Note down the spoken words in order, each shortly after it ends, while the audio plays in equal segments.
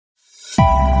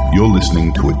You're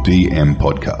listening to a DM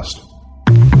podcast.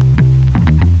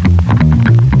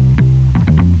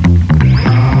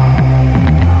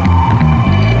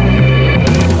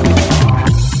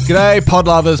 G'day, pod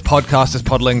lovers, podcasters,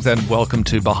 podlings, and welcome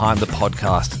to Behind the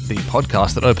Podcast, the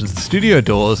podcast that opens the studio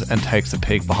doors and takes a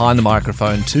peek behind the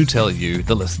microphone to tell you,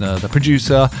 the listener, the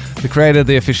producer, the creator,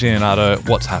 the aficionado,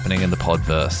 what's happening in the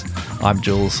podverse. I'm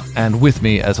Jules, and with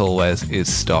me, as always, is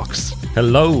Stocks.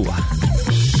 Hello.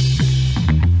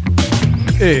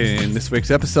 In this week's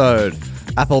episode,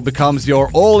 Apple becomes your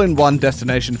all-in-one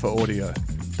destination for audio.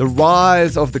 The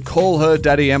rise of the Call Her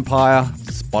Daddy empire,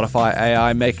 Spotify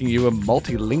AI making you a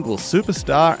multilingual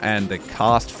superstar, and the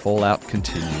Kast fallout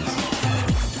continues.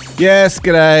 Yes,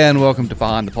 g'day, and welcome to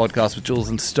Behind the Podcast with Jules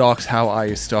and Stocks. How are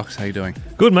you, Stocks? How you doing?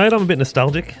 Good, mate. I'm a bit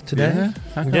nostalgic today. Yeah?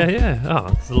 How come? Yeah.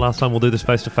 Oh, it's the last time we'll do this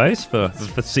face-to-face for the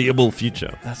foreseeable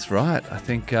future. That's right. I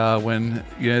think when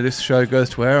this show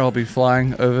goes to air, I'll be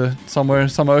flying over somewhere,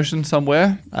 some ocean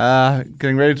somewhere,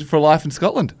 getting ready for life in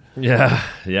Scotland. Yeah.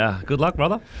 Good luck,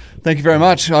 brother. Thank you very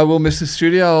much. I will miss this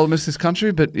studio. I'll miss this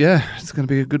country. But yeah, it's going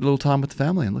to be a good little time with the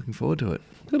family and looking forward to it.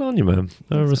 Good on you, man.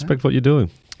 I respect what you're doing.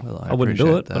 Well, I wouldn't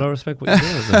do it, but I respect what you're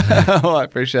doing. Well, I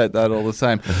appreciate that all the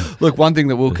same. Look, one thing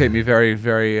that will keep me very,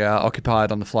 very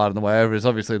occupied on the flight on the way over is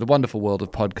obviously the wonderful world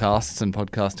of podcasts and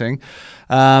podcasting.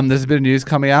 There's a bit of news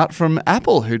coming out from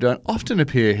Apple, who don't often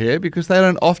appear here because they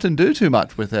don't often do too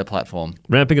much with their platform.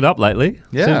 Ramping it up lately.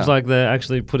 Yeah. Seems like they're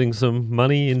actually putting some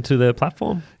money into their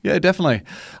platform. Yeah, definitely.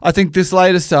 I think this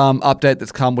latest update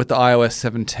that's come with the iOS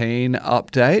 17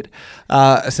 update,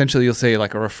 essentially you'll see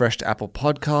like a refreshed Apple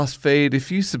podcast feed.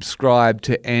 If you subscribe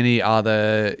to any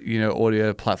other,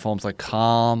 audio platforms like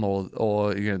Calm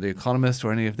or The Economist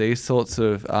or any of these sorts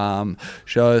of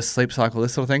shows, Sleep Cycle,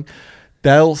 this sort of thing,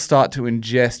 they'll start to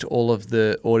ingest all of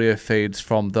the audio feeds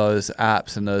from those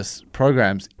apps and those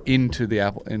programs into the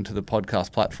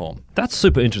podcast platform. That's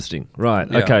super interesting.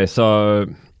 Right. Yeah. Okay, so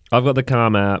I've got the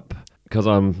Calm app. Because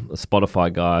I'm a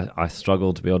Spotify guy, I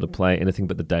struggle to be able to play anything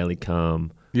but the Daily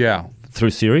Calm. Yeah. Through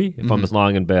Siri. If I'm just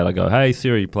lying in bed, I go, hey,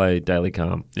 Siri, play Daily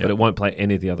Calm. Yeah. But it won't play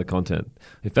any of the other content.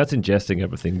 If that's ingesting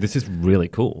everything, this is really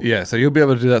cool. Yeah, so you'll be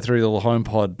able to do that through your little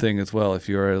HomePod thing as well if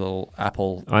you're a little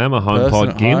Apple I am a person HomePod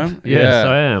at gimp. home. Yes, Yeah.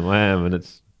 I am. And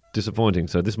it's disappointing.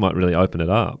 So this might really open it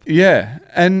up. Yeah,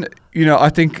 and I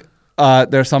think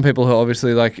there are some people who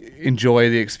obviously enjoy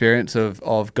the experience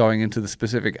of going into the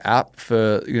specific app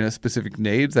for specific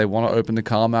needs. They want to open the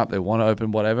Calm app, they want to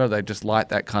open whatever. They just like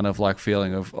that kind of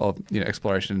feeling of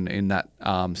exploration in that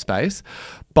space.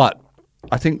 But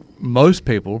I think most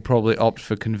people probably opt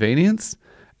for convenience.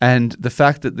 And the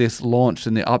fact that this launched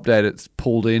in the update, it's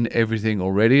pulled in everything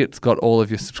already. It's got all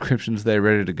of your subscriptions there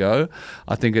ready to go.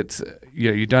 I think it's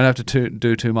you don't have to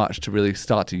do too much to really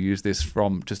start to use this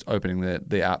from just opening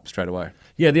the app straight away.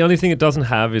 Yeah, the only thing it doesn't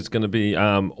have is going to be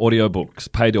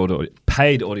audiobooks, paid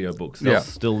audiobooks. They'll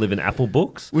still live in Apple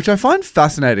Books. Which I find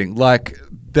fascinating.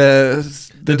 They're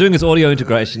doing this audio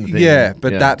integration thing. Yeah,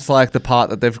 but that's the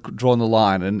part that they've drawn the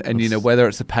line. And whether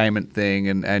it's a payment thing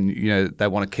and they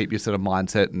want to keep your sort of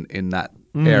mindset in that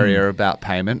area about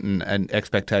payment and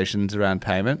expectations around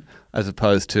payment, as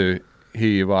opposed to here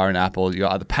you are in Apple, you're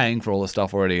either paying for all the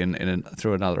stuff already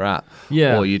through another app,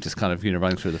 or you just kind of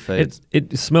running through the feed.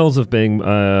 It smells of being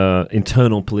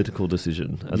internal political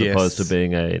decision as opposed to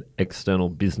being an external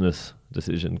business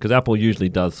decision, because Apple usually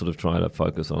does sort of try to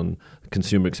focus on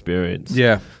consumer experience.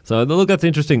 Yeah. So look, that's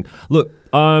interesting. Look,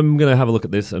 I'm going to have a look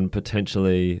at this, and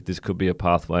potentially this could be a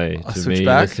pathway to me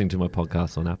listening to my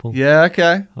podcast on Apple. Yeah,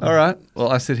 okay. All right.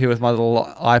 Well, I sit here with my little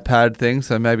iPad thing,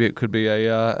 so maybe it could be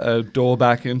a door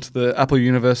back into the Apple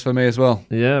universe for me as well.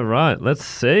 Yeah, right. Let's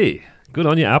see. Good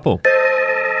on you, Apple.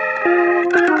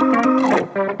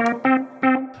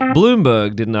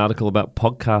 Bloomberg did an article about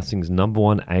podcasting's number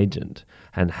one agent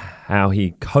and how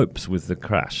he copes with the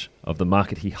crash of the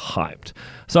market he hyped.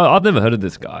 So I've never heard of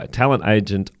this guy. Talent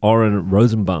agent Oren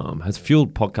Rosenbaum has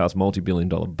fueled podcast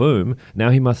multi-billion-dollar boom. Now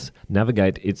he must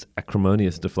navigate its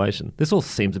acrimonious deflation. This all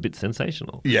seems a bit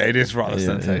sensational. Yeah, it is rather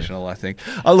sensational, I think.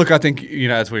 Look, I think,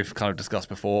 as we've kind of discussed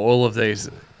before, all of these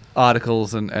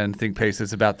articles and think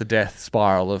pieces about the death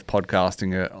spiral of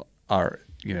podcasting are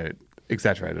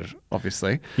exaggerated,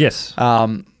 obviously. Yes.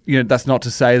 That's not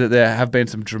to say that there have been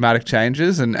some dramatic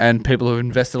changes and people who have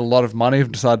invested a lot of money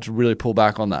have decided to really pull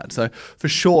back on that. So for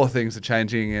sure, things are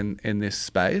changing in this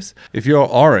space. If you're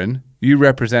Oren, you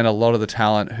represent a lot of the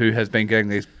talent who has been getting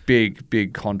these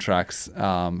big contracts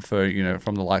for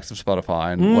from the likes of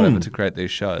Spotify and whatever to create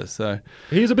these shows. So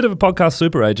he's a bit of a podcast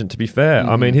super agent, to be fair.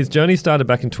 I mean, his journey started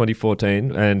back in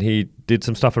 2014, and he did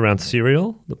some stuff around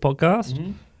Serial, the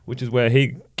podcast. which is where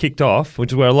he kicked off,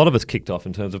 which is where a lot of us kicked off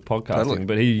in terms of podcasting. Totally.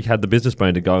 But he had the business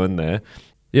brain to go in there.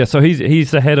 Yeah, so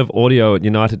he's the head of audio at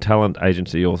United Talent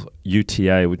Agency, or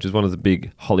UTA, which is one of the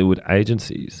big Hollywood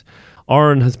agencies.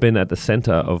 Oren has been at the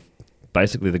centre of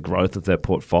basically the growth of their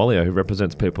portfolio, who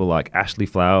represents people like Ashley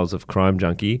Flowers of Crime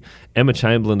Junkie, Emma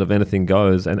Chamberlain of Anything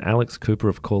Goes, and Alex Cooper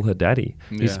of Call Her Daddy.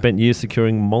 Yeah. He's spent years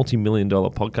securing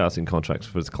multi-million-dollar podcasting contracts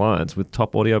for his clients with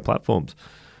top audio platforms.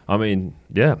 I mean,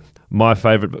 yeah. My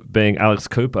favourite being Alex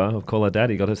Cooper of Call Her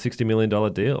Daddy got a $60 million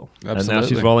deal. Absolutely. And now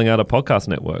she's rolling out a podcast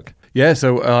network. Yeah,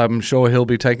 so I'm sure he'll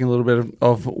be taking a little bit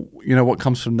of what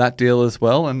comes from that deal as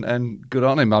well, and good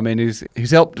on him. I mean,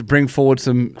 he's helped bring forward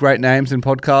some great names in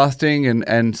podcasting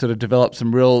and sort of develop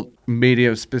some real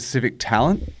media-specific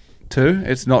talent too.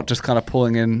 It's not just kind of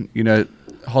pulling in,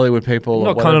 Hollywood people.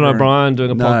 Not Conan O'Brien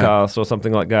doing a podcast or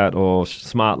something like that, or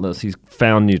Smartless. He's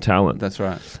found new talent. That's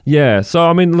right. Yeah, so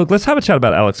I mean, look, let's have a chat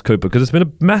about Alex Cooper, because it's been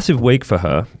a massive week for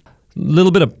her.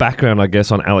 Little bit of background, I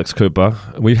guess, on Alex Cooper.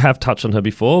 We have touched on her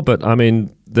before, but I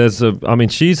mean,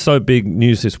 she's so big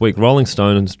news this week. Rolling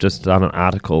Stone has just done an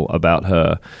article about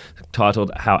her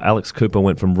titled "How Alex Cooper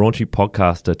Went from Raunchy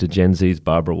Podcaster to Gen Z's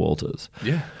Barbara Walters."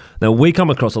 Yeah. Now, we come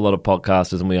across a lot of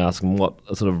podcasters and we ask them what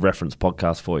sort of reference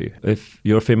podcast for you. If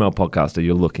you're a female podcaster,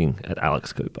 you're looking at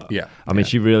Alex Cooper. Yeah. I mean,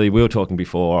 we were talking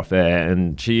before off air,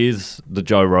 and she is the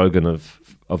Joe Rogan of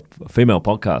female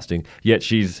podcasting, yet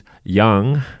she's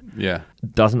young,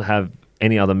 doesn't have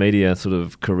any other media sort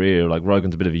of career. Like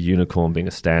Rogan's a bit of a unicorn, being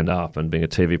a stand-up and being a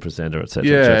TV presenter,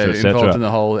 etc. Involved in the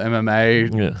whole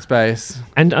MMA space.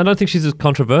 And I don't think she's as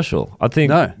controversial. I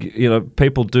think,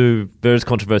 people there's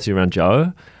controversy around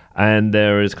Joe, and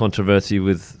there is controversy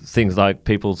with things like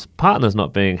people's partners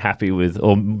not being happy with,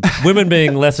 or women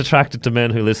being less attracted to men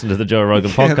who listen to the Joe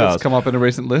Rogan podcast. That's come up in a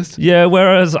recent list. Yeah,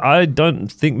 whereas I don't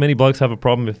think many blokes have a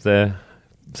problem if their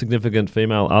significant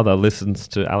female other listens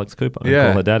to Alex Cooper and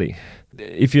Call Her Daddy.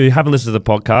 If you haven't listened to the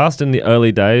podcast, in the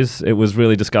early days, it was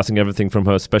really discussing everything from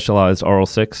her specialised oral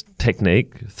sex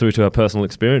technique through to her personal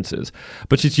experiences.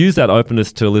 But she's used that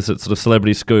openness to elicit sort of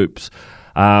celebrity scoops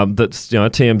that's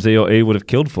TMZ or E would have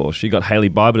killed for. She got Hailey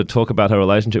Bieber to talk about her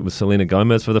relationship with Selena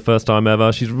Gomez for the first time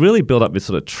ever. She's really built up this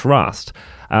sort of trust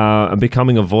and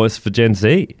becoming a voice for Gen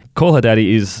Z. Call Her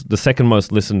Daddy is the second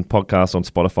most listened podcast on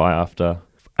Spotify after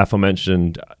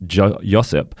aforementioned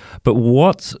Josep. But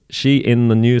what's she in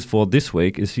the news for this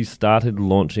week is she started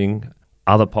launching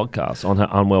other podcasts on her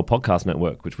Unwell Podcast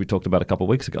Network, which we talked about a couple of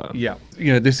weeks ago. Yeah.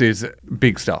 This is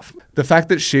big stuff. The fact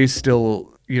that she's still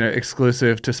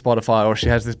exclusive to Spotify, or she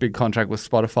has this big contract with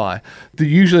Spotify.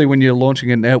 Usually when you're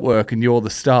launching a network and you're the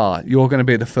star, you're going to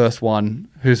be the first one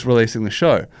who's releasing the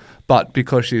show. But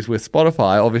because she's with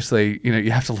Spotify, obviously,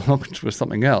 you have to launch with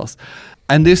something else.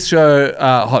 And this show,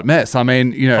 Hot Mess, I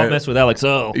mean, Hot Mess with Alex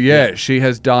Earl. Yeah, she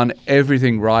has done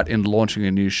everything right in launching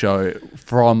a new show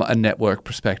from a network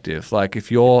perspective. Like if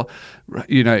you're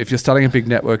starting a big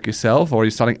network yourself, or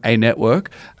you're starting a network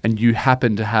and you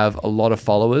happen to have a lot of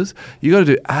followers, you got to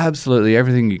do absolutely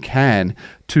everything you can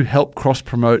to help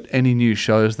cross-promote any new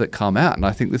shows that come out. And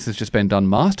I think this has just been done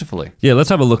masterfully. Yeah, let's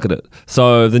have a look at it.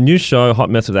 So the new show, Hot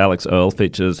Mess with Alex Earl,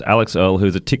 features Alex Earl,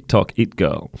 who's a TikTok it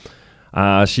girl.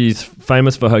 She's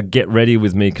famous for her Get Ready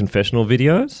With Me confessional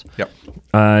videos. Yep.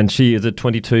 And she is a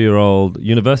 22-year-old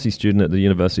university student at the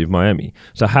University of Miami.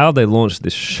 So how they launched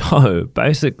this show,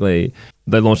 basically,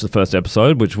 they launched the first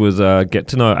episode, which was Get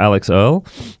to Know Alex Earl.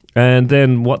 And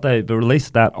then they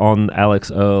released that on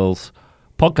Alex Earl's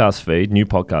podcast feed, new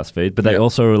podcast feed, but they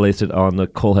also released it on the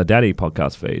Call Her Daddy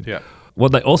podcast feed. Yeah.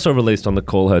 What they also released on the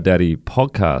Call Her Daddy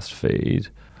podcast feed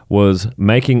was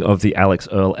making of the Alex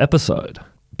Earl episode.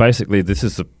 Basically, this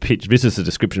is the pitch. This is the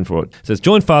description for it. It says,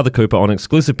 join Father Cooper on an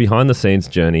exclusive behind-the-scenes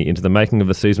journey into the making of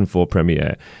the Season 4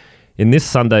 premiere. In this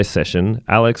Sunday session,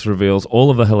 Alex reveals all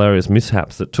of the hilarious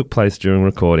mishaps that took place during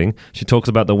recording. She talks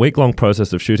about the week-long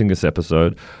process of shooting this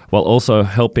episode, while also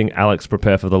helping Alex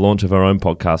prepare for the launch of her own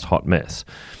podcast, Hot Mess.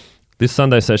 This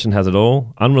Sunday session has it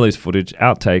all: unreleased footage,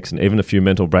 outtakes, and even a few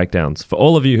mental breakdowns. For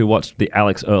all of you who watched the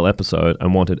Alex Earl episode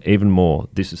and wanted even more,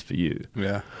 this is for you.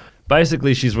 Yeah.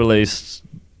 Basically, she's released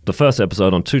the first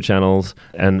episode on 2 channels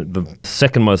and the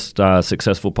second most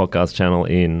successful podcast channel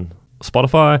in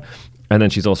Spotify. And then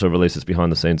she's also released this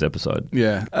behind-the-scenes episode.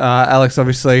 Yeah. Alex,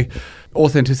 obviously,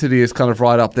 authenticity is kind of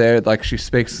right up there. Like, she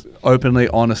speaks openly,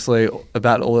 honestly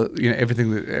about all,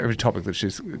 everything, every topic that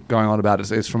she's going on about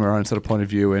is from her own sort of point of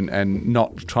view, and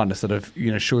not trying to sort of,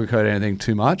 sugarcoat anything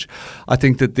too much. I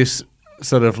think that this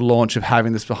sort of launch of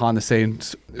having this behind the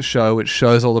scenes show, which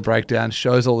shows all the breakdowns,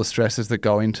 shows all the stresses that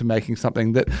go into making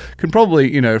something that can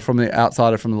probably, from the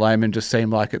outsider, from the layman, just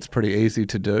seem like it's pretty easy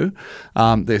to do.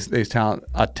 These talent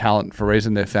are talent for a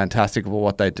reason. They're fantastic for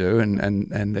what they do,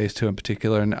 and these two in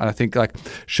particular. And I think like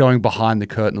showing behind the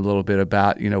curtain a little bit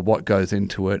about, what goes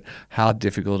into it, how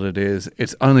difficult it is,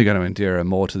 it's only going to endear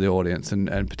more to the audience, and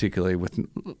particularly with,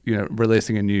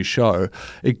 releasing a new show,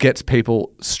 it gets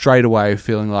people straight away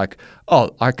feeling like, oh,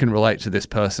 I can relate to this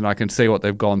person. I can see what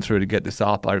they've gone through to get this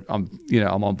up. I'm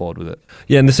on board with it.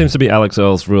 Yeah, and this seems to be Alex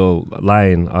Earle's real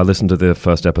lane. I listened to the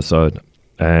first episode,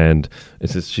 and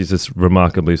she's this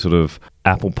remarkably sort of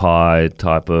apple pie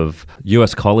type of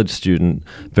US college student,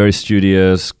 very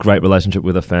studious, great relationship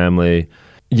with her family,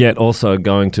 yet also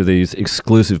going to these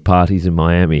exclusive parties in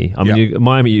Miami. I mean,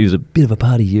 Miami is a bit of a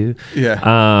party,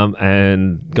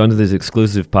 and going to these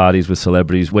exclusive parties with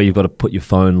celebrities where you've got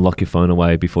to lock your phone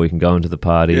away before you can go into the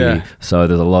party. Yeah. So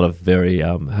there's a lot of very,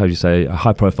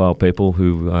 high-profile people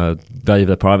who value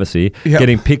their privacy,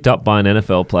 getting picked up by an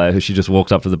NFL player who she just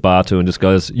walks up to the bar to and just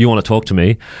goes, "You want to talk to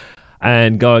me?"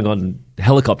 And going on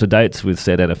helicopter dates with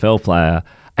said NFL player,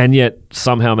 and yet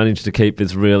somehow managed to keep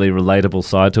this really relatable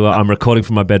side to her. I'm recording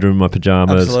from my bedroom in my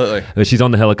pajamas. Absolutely. She's on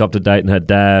the helicopter date and her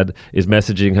dad is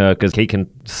messaging her because he can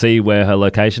see where her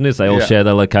location is. They all share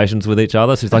their locations with each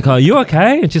other. So he's like, "Oh, are you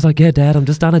okay?" And she's like, "Yeah, Dad, I'm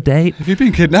just on a date." Have you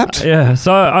been kidnapped? Yeah.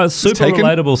 So super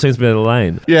relatable seems to be the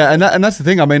lane. Yeah, and that's the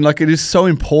thing. I mean, like, it is so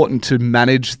important to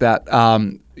manage that,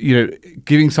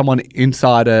 giving someone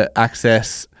insider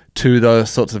access to those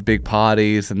sorts of big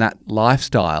parties and that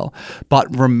lifestyle,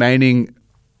 but remaining,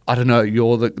 I don't know,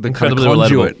 you're the kind of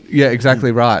conduit. Relatable. Yeah,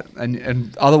 exactly right.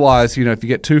 And otherwise, if you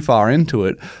get too far into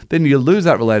it, then you lose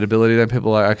that relatability. Then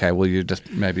people are like, okay, well, you're just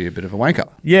maybe a bit of a wanker.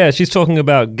 Yeah, she's talking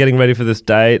about getting ready for this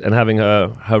date and having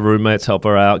her roommates help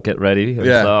her out, get ready and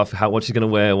stuff, what she's going to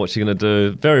wear, what she's going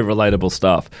to do. Very relatable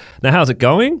stuff. Now, how's it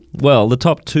going? Well, the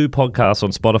top 2 podcasts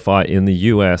on Spotify in the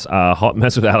US are Hot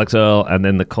Mess with Alex Earle and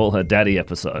then the Call Her Daddy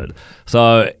episode.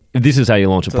 So this is how you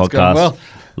launch a podcast. Well.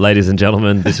 Ladies and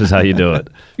gentlemen, this is how you do it.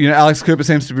 Alex Cooper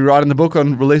seems to be writing the book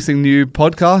on releasing new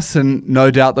podcasts, and no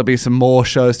doubt there'll be some more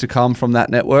shows to come from that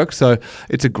network. So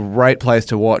it's a great place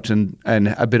to watch and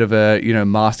a bit of a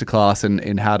masterclass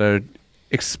in how to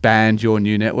expand your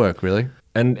new network, really.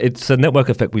 And it's a network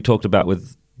effect we talked about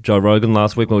with Joe Rogan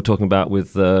last week. We were talking about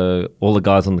with all the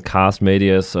guys on the Kast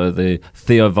media, so the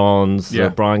Theo Vons, the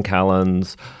Brian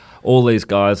Callens, all these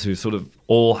guys who sort of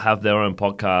all have their own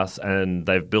podcasts and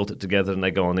they've built it together and they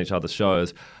go on each other's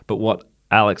shows. But what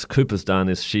Alex Cooper's done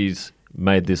is she's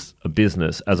made this a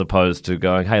business as opposed to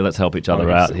going, hey, let's help each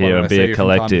other out here and be a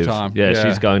collective. Yeah,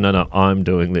 she's going, no, I'm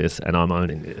doing this and I'm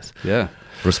owning this. Yeah.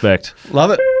 Respect.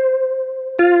 Love it.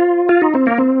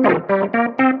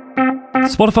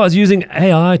 Spotify is using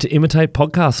AI to imitate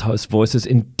podcast host voices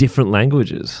in different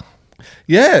languages.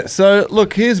 Yeah, so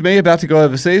look, here's me about to go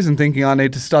overseas and thinking I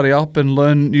need to study up and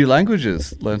learn new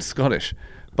languages, learn Scottish.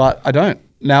 But I don't.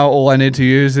 Now all I need to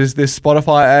use is this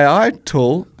Spotify AI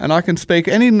tool and I can speak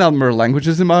any number of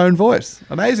languages in my own voice.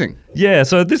 Amazing. Yeah,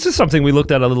 so this is something we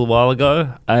looked at a little while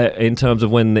ago in terms of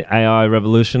when the AI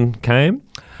revolution came.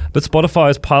 But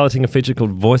Spotify is piloting a feature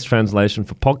called voice translation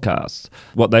for podcasts,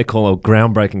 what they call a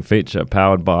groundbreaking feature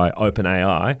powered by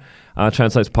OpenAI.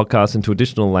 Translates podcasts into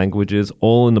additional languages,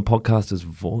 all in the podcaster's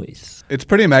voice. It's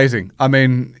pretty amazing. I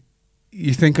mean,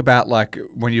 you think about like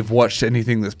when you've watched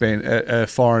anything that's been a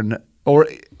foreign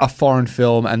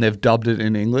film and they've dubbed it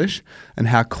in English and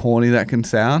how corny that can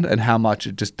sound and how much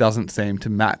it just doesn't seem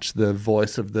to match the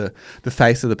voice of the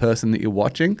face of the person that you're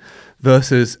watching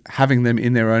versus having them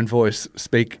in their own voice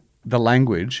speak the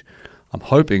language. I'm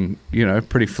hoping,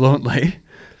 pretty fluently.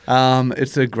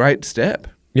 It's a great step.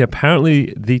 Yeah,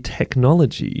 apparently the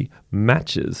technology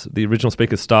matches the original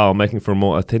speaker's style, making for a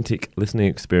more authentic listening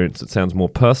experience that sounds more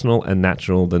personal and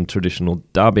natural than traditional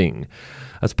dubbing.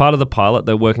 As part of the pilot,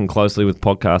 they're working closely with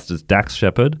podcasters Dax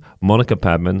Shepard, Monica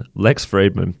Padman, Lex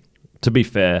Friedman. To be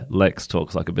fair, Lex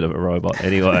talks like a bit of a robot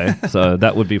anyway, so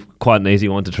that would be quite an easy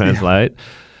one to translate. Yeah.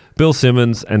 Bill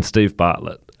Simmons and Steve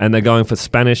Bartlett. And they're going for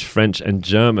Spanish, French, and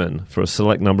German for a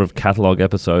select number of catalogue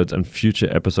episodes and future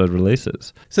episode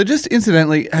releases. So just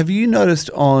incidentally, have you noticed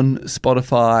on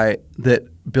Spotify that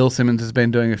Bill Simmons has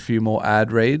been doing a few more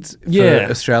ad reads for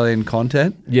Australian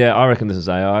content? Yeah, I reckon this is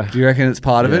AI. Do you reckon it's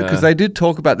part of it? Because they did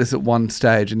talk about this at one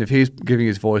stage, and if he's giving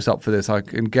his voice up for this, I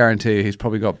can guarantee you he's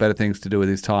probably got better things to do with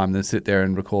his time than sit there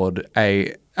and record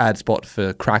a ad spot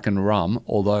for Kraken rum,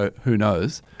 although who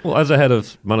knows? Well, as a head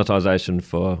of monetization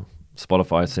for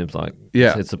Spotify seems like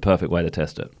Yeah. it's the perfect way to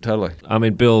test it. Totally. I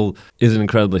mean, Bill is an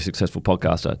incredibly successful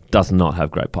podcaster, does not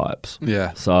have great pipes.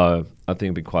 Yeah. So I think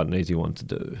it'd be quite an easy one to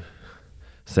do,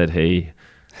 said he.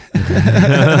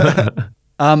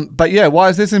 But yeah, why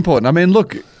is this important? I mean,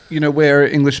 look, we're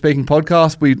an English-speaking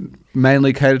podcast. We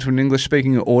mainly cater to an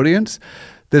English-speaking audience.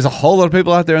 There's a whole lot of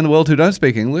people out there in the world who don't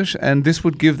speak English, and this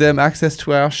would give them access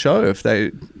to our show if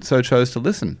they so chose to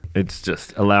listen. It's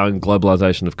just allowing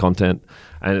globalization of content,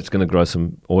 and it's going to grow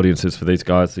some audiences for these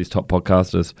guys, these top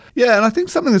podcasters. Yeah, and I think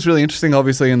something that's really interesting,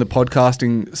 obviously, in the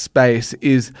podcasting space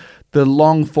is the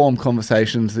long-form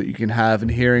conversations that you can have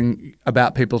and hearing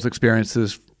about people's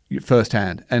experiences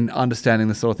firsthand and understanding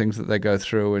the sort of things that they go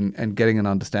through and getting an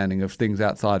understanding of things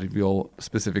outside of your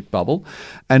specific bubble.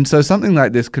 And so something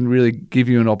like this can really give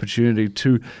you an opportunity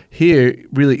to hear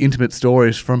really intimate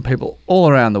stories from people all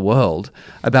around the world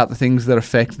about the things that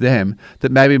affect them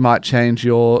that maybe might change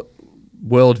your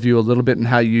worldview a little bit and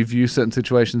how you view certain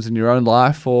situations in your own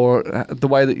life or the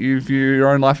way that you view your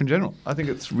own life in general. I think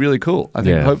it's really cool. I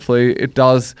think hopefully it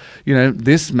does,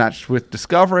 this matched with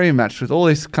discovery, matched with all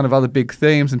these kind of other big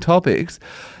themes and topics,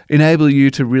 enable you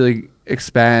to really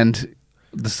expand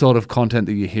the sort of content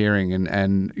that you're hearing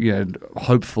and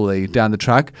hopefully down the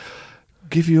track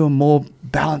give you a more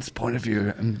balanced point of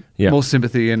view and more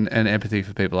sympathy and empathy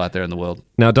for people out there in the world.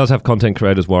 Now, it does have content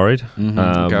creators worried.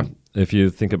 Okay. If you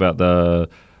think about the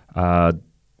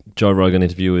Joe Rogan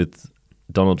interview with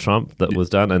Donald Trump that was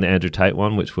done and the Andrew Tate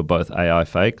one, which were both AI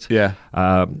faked,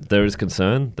 there is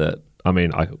concern that,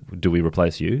 do we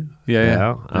replace you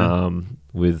now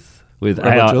with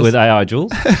AI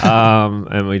Jules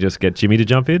and we just get Jimmy to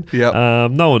jump in? Yep.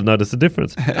 No one would notice the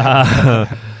difference.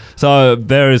 So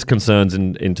there is concerns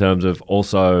in terms of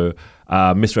also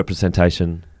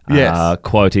misrepresentation.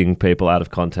 Quoting people out of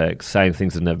context, saying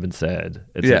things that have never been said,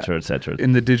 etc., etc.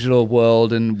 In the digital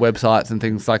world and websites and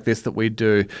things like this that we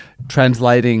do,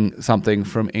 translating something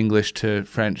from English to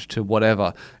French to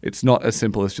whatever, it's not as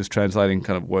simple as just translating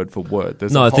kind of word for word.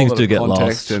 There's a whole things lot do of get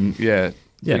context lost. And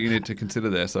that you need to consider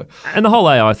there. So, and the whole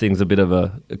AI thing is a bit of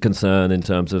a concern in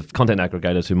terms of content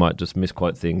aggregators who might just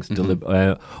misquote things,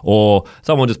 or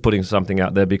someone just putting something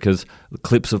out there because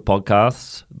clips of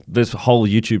podcasts. There's whole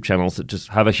YouTube channels that just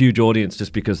have a huge audience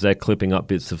just because they're clipping up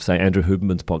bits of, say, Andrew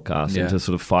Huberman's podcast into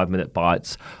sort of 5-minute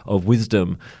bites of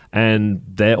wisdom,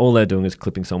 and all they're doing is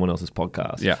clipping someone else's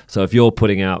podcast. Yeah. So if you're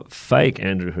putting out fake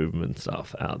Andrew Huberman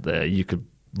stuff out there, you could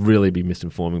really be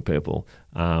misinforming people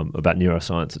about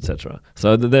neuroscience, etc.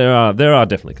 So there are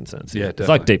definitely concerns. Yeah, It's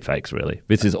like deep fakes, really.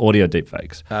 This is audio deep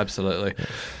fakes. Absolutely.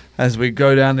 As we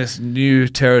go down this new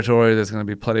territory, there's going to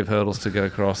be plenty of hurdles to get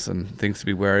across and things to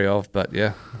be wary of. But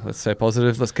yeah, let's stay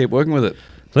positive. Let's keep working with it.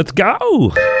 Let's go.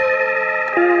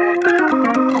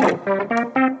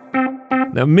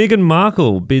 Now, Meghan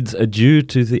Markle bids adieu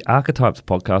to the Archetypes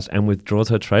podcast and withdraws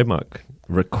her trademark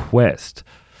request.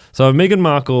 So Meghan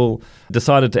Markle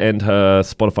decided to end her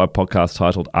Spotify podcast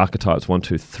titled Archetypes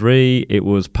 123. It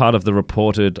was part of the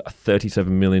reported $37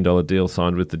 million deal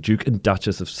signed with the Duke and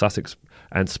Duchess of Sussex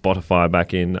and Spotify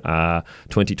back in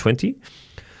 2020.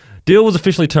 Deal was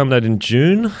officially terminated in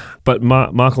June, but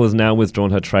Markle has now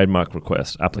withdrawn her trademark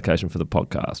request application for the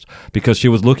podcast because she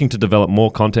was looking to develop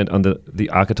more content under the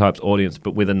Archetypes audience,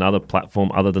 but with another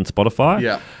platform other than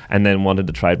Spotify, and then wanted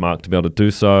the trademark to be able to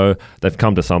do so. They've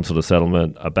come to some sort of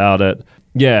settlement about it.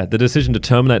 Yeah, the decision to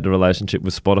terminate the relationship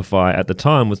with Spotify at the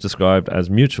time was described as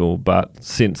mutual, but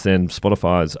since then,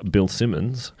 Spotify's Bill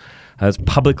Simmons has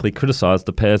publicly criticised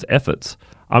the pair's efforts.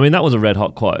 I mean, that was a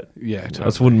red-hot quote. Yeah, totally. I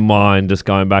just wouldn't mind just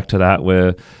going back to that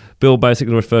where Bill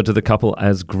basically referred to the couple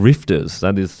as grifters,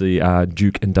 that is the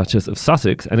Duke and Duchess of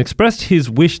Sussex, and expressed his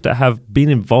wish to have been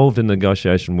involved in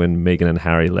negotiation when Meghan and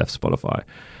Harry left Spotify.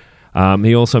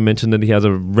 He also mentioned that he has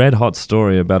a red-hot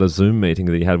story about a Zoom meeting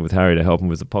that he had with Harry to help him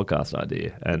with the podcast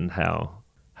idea and how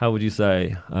would you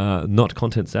say, not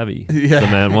content-savvy the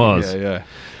man was.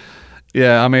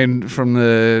 Yeah, I mean, from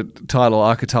the title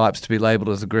Archetypes to be labelled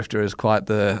as a grifter is quite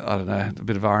a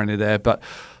bit of irony there. But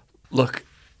look,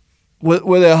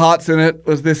 were their hearts in it?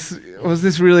 Was this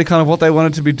really kind of what they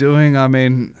wanted to be doing? I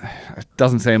mean, it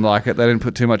doesn't seem like it. They didn't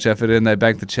put too much effort in. They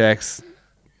banked the checks.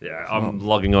 Yeah, I'm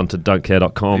logging on to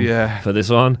don'tcare.com for this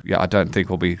one. Yeah, I don't think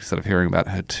we'll be sort of hearing about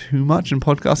her too much in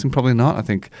podcasting. Probably not. I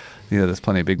think there's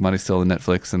plenty of big money still in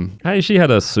Netflix. And hey, she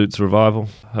had a Suits revival,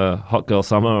 her Hot Girl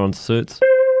Summer on Suits.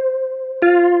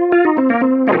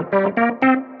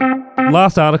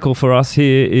 Last article for us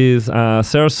here is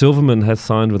Sarah Silverman has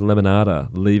signed with Lemonada,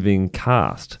 leaving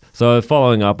Kast. So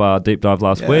following up our deep dive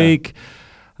last week,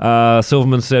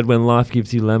 Silverman said, when life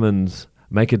gives you lemons,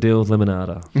 make a deal with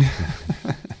Lemonada.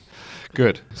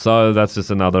 Good. So that's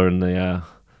just another in the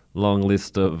long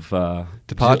list of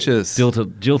Departures.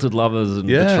 Jilted lovers and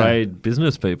Yeah. betrayed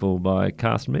business people by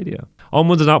Kast Media.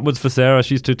 Onwards and upwards for Sarah.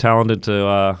 She's too talented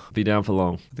to be down for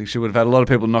long. I think she would have had a lot of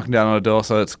people knocking down on her door,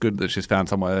 so it's good that she's found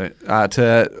somewhere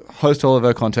to host all of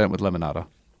her content with Lemonada.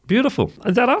 Beautiful.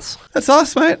 Is that us? That's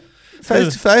us, mate.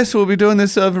 Face to face, we'll be doing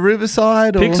this over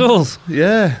Riverside. Pixels.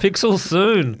 Yeah. Pixels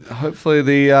soon. Hopefully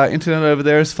the internet over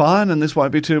there is fine and this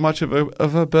won't be too much of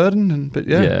a burden. But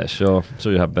Yeah, sure.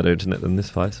 Sure you have better internet than this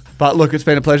place. But look, it's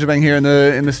been a pleasure being here in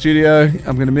the studio.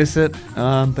 I'm going to miss it.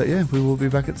 But yeah, we will be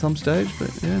back at some stage. But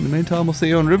yeah, in the meantime, we'll see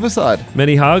you on Riverside.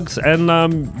 Many hugs.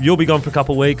 And you'll be gone for a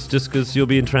couple of weeks just because you'll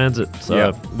be in transit.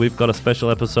 So we've got a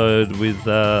special episode with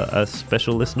a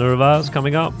special listener of ours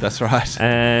coming up. That's right.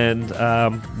 And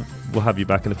we'll have you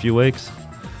back in a few weeks.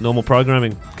 Normal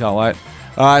programming. Can't wait.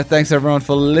 All right, thanks everyone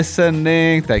for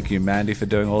listening. Thank you, Mandy, for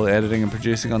doing all the editing and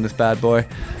producing on this bad boy.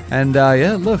 And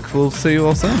yeah, look, we'll see you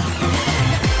all soon.